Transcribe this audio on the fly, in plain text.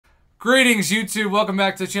Greetings, YouTube. Welcome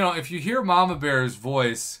back to the channel. If you hear Mama Bear's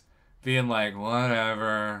voice being like,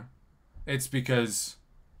 whatever, it's because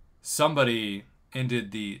somebody ended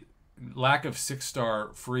the lack of 6-star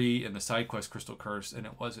free in the side quest Crystal Curse, and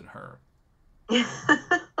it wasn't her.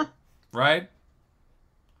 Right?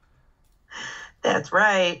 That's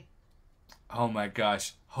right. Oh my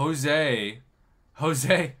gosh. Jose,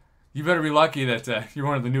 you better be lucky that you're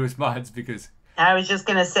one of the newest mods, because... I was just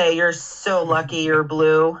going to say, you're so lucky you're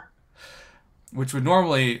blue. Which would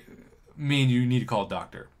normally mean you need to call a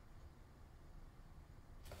doctor.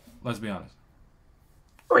 Let's be honest.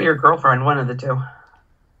 Or your girlfriend, one of the two.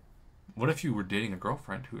 What if you were dating a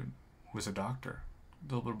girlfriend who was a doctor? A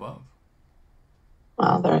little bit above.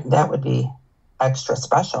 Well, that would be extra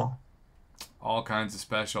special. All kinds of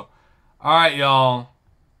special. All right, y'all.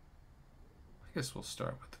 I guess we'll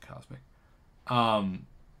start with the cosmic.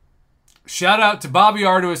 Shout out to Bobby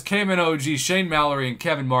Arduous, Cayman OG, Shane Mallory, and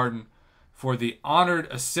Kevin Martin for the honored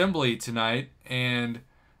assembly tonight. And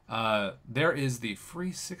there is the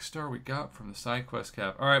free 6-star we got from the side quest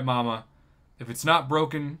cap. All right, Mama. If it's not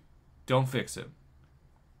broken, don't fix it.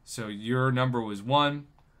 So your number was 1.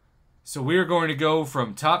 So we are going to go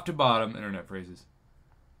from top to bottom, internet phrases,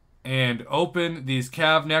 and open these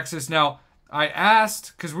Cav Nexus. Now, I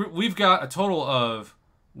asked, because we've got a total of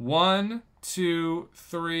 1, 2,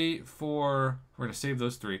 3, 4. We're going to save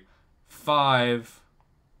those 3. 5.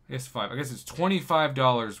 I guess 5. I guess it's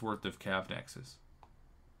 $25 worth of Cav Nexus.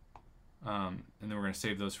 And then we're going to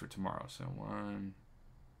save those for tomorrow. So 1,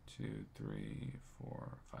 2, 3, 4,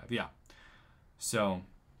 5. Yeah. So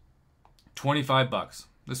 $25.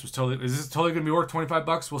 Is this totally going to be worth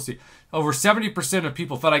 $25? We'll see. Over 70% of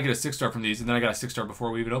people thought I'd get a 6-star from these, and then I got a 6-star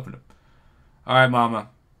before we even opened them. All right, Mama.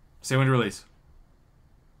 Say when to release.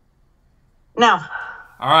 No.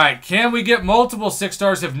 All right. Can we get multiple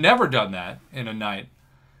 6-stars? Have never done that in a night.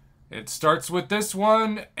 It starts with this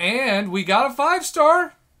one, and we got a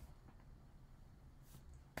 5-star.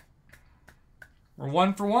 We're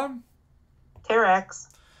 1 for 1. Terex.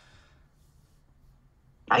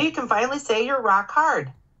 Now you can finally say you're rock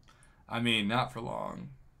hard. I mean, not for long.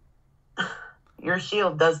 Your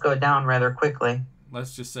shield does go down rather quickly.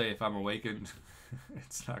 Let's just say if I'm awakened,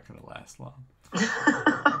 it's not going to last long.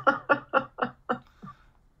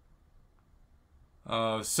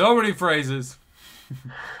 So many phrases.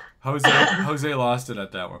 Jose lost it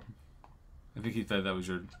at that one. I think he thought that was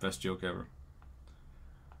your best joke ever.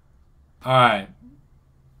 All right.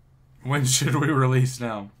 When should we release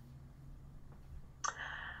now?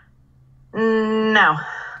 No.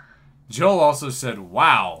 Joel also said,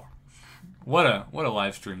 wow. What a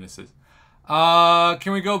live stream this is.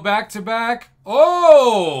 Can we go back to back?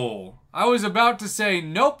 Oh! I was about to say,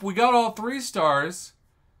 nope, we got all 3 stars.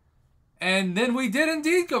 And then we did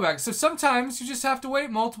indeed go back. So sometimes you just have to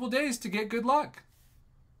wait multiple days to get good luck.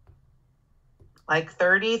 Like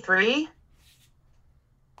 33?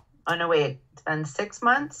 Oh, no, wait. And 6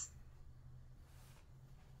 months?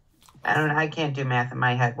 I don't know. I can't do math in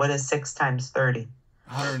my head. What is 6 times 30?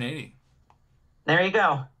 180. There you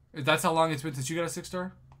go. That's how long it's been since you got a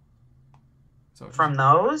 6-star? From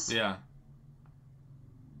those? Yeah.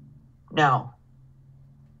 No.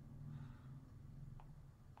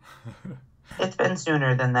 It's been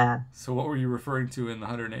sooner than that. So what were you referring to in the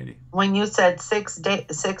 180? When you said 6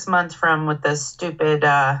 months from with the stupid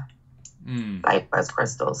side quest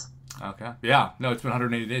crystals. Okay. Yeah. No, it's been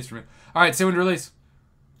 180 days for me. All right. Say when to release.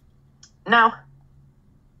 No.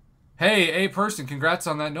 Hey, A person, congrats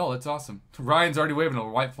on that. No, that's awesome. Ryan's already waving a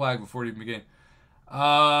white flag before it even began.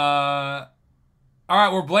 All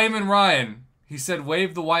right, we're blaming Ryan. He said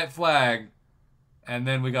wave the white flag, and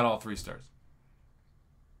then we got all 3 stars.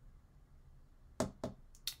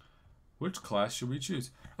 Which class should we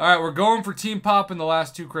choose? All right, we're going for Team Pop in the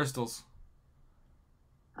last 2 crystals.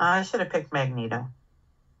 I should have picked Magneto.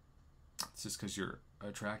 It's just because you're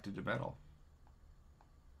attracted to metal.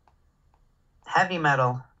 Heavy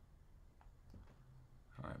metal.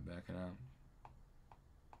 All right, back it up.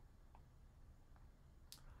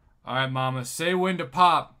 All right, Mama, say when to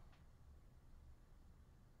pop.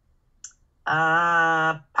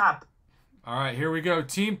 Pop. All right, here we go.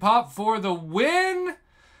 Team Pop for the win.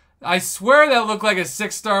 I swear that looked like a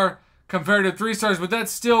 6-star compared to 3 stars, but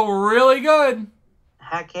that's still really good.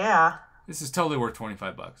 Heck yeah. This is totally worth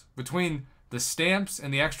 $25. Between the stamps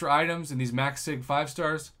and the extra items and these Max Sig 5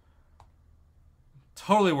 stars,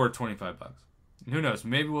 totally worth $25. And who knows?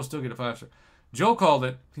 Maybe we'll still get a 5-star. Joe called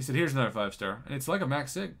it. He said, here's another 5-star. And it's like a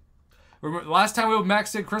Max Sig. Remember, last time we opened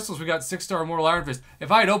Max Sig crystals, we got 6-star Immortal Iron Fist.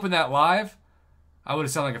 If I had opened that live, I would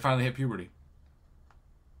have sounded like I finally hit puberty.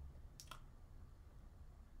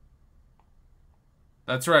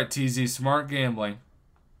 That's right, TZ. Smart gambling.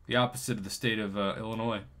 The opposite of the state of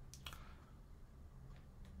Illinois.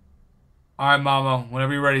 All right, Mama.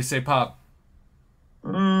 Whenever you're ready, say pop.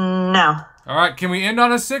 No. All right. Can we end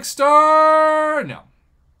on a 6-star? No.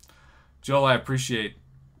 Joel, I appreciate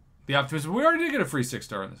the optimism. We already did get a free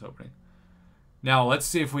 6-star in this opening. Now, let's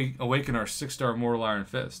see if we awaken our 6-star Mortal Iron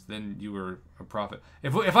Fist. Then you were a prophet.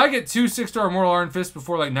 If I get 2 6-star Mortal Iron Fists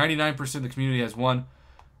before like 99% of the community has one,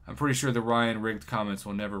 I'm pretty sure the Ryan rigged comments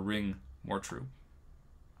will never ring more true.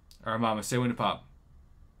 All right, Mama, say when to pop.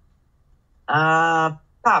 Pop.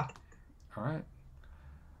 All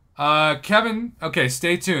right. Kevin, okay,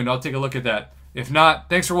 stay tuned. I'll take a look at that. If not,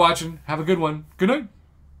 thanks for watching. Have a good one. Good night.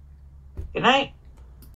 Good night.